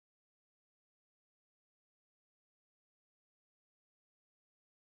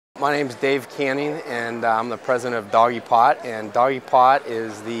My name is Dave Canning, and I'm the president of DOGIPOT. And DOGIPOT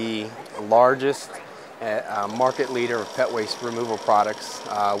is the largest market leader of pet waste removal products.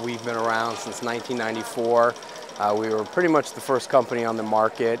 We've been around since 1994. We were pretty much the first company on the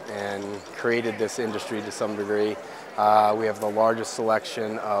market and created this industry to some degree. We have the largest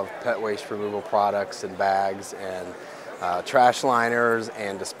selection of pet waste removal products and bags and trash liners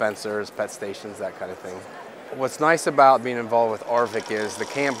and dispensers, pet stations, that kind of thing. What's nice about being involved with ARVC is the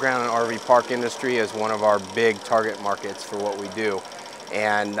campground and RV park industry is one of our big target markets for what we do.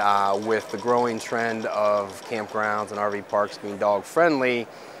 And with the growing trend of campgrounds and RV parks being dog friendly,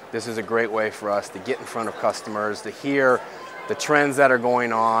 this is a great way for us to get in front of customers, to hear the trends that are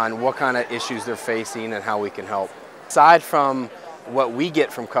going on, what kind of issues they're facing, and how we can help. Aside from what we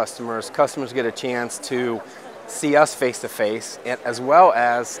get from customers, customers get a chance to see us face to face, as well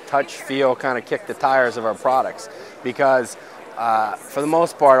as touch, feel, kind of kick the tires of our products. Because for the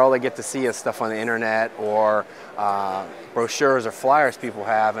most part, all they get to see is stuff on the internet or brochures or flyers people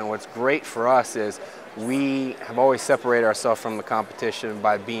have. And what's great for us is we have always separated ourselves from the competition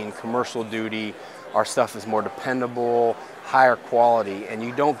by being commercial duty. Our stuff is more dependable, higher quality, and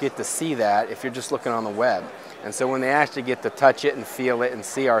you don't get to see that if you're just looking on the web. And so when they actually get to touch it and feel it and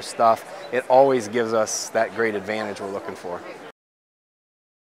see our stuff, it always gives us that great advantage we're looking for.